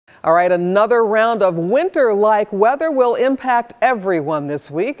All right, another round of winter-like weather will impact everyone this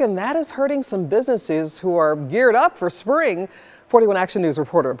week, and that is hurting some businesses who are geared up for spring. 41 Action News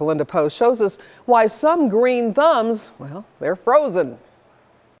reporter Belinda Post shows us why some green thumbs, well, they're frozen.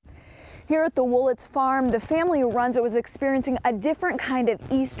 Here at the Woolitz farm, the family who runs it was experiencing a different kind of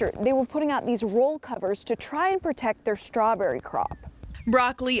Easter. They were putting out these roll covers to try and protect their strawberry crop.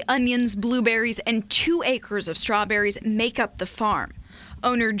 Broccoli, onions, blueberries, and 2 acres of strawberries make up the farm.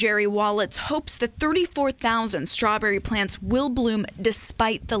 Owner Jerry Wallitz hopes the 34,000 strawberry plants will bloom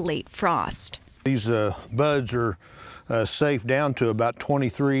despite the late frost. These buds are safe down to about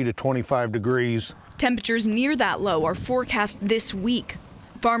 23 to 25 degrees. Temperatures near that low are forecast this week.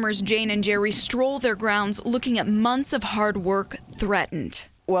 Farmers Jane and Jerry stroll their grounds looking at months of hard work threatened.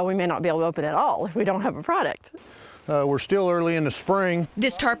 Well, we may not be able to open at all if we don't have a product. We're still early in the spring.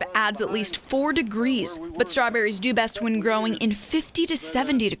 This tarp adds at least 4 degrees, but strawberries do best when growing in 50 to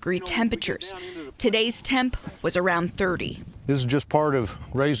 70 degree temperatures. Today's temp was around 30. This is just part of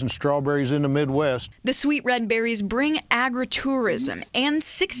raising strawberries in the Midwest. The sweet red berries bring agritourism and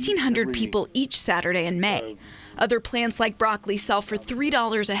 1,600 people each Saturday in May. Other plants like broccoli sell for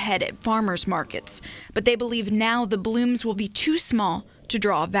 $3 a head at farmers markets, but they believe now the blooms will be too small to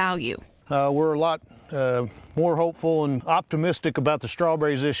draw value. We're a lot more hopeful and optimistic about the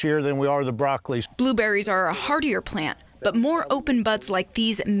strawberries this year than we are the broccolis. Blueberries are a hardier plant, but more open buds like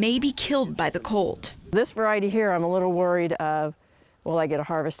these may be killed by the cold. This variety here, I'm a little worried of, will I get a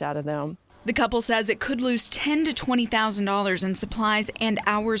harvest out of them? The couple says it could lose $10,000 to $20,000 in supplies and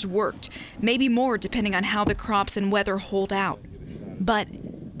hours worked, maybe more depending on how the crops and weather hold out. But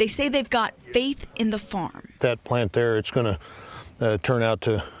they say they've got faith in the farm. That plant there, it's going to turn out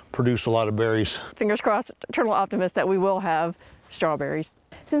to produce a lot of berries. Fingers crossed, eternal optimist that we will have strawberries.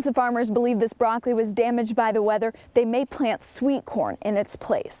 Since the farmers believe this broccoli was damaged by the weather, they may plant sweet corn in its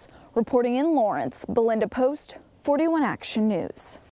place. Reporting in Lawrence, Belinda Post, 41 Action News.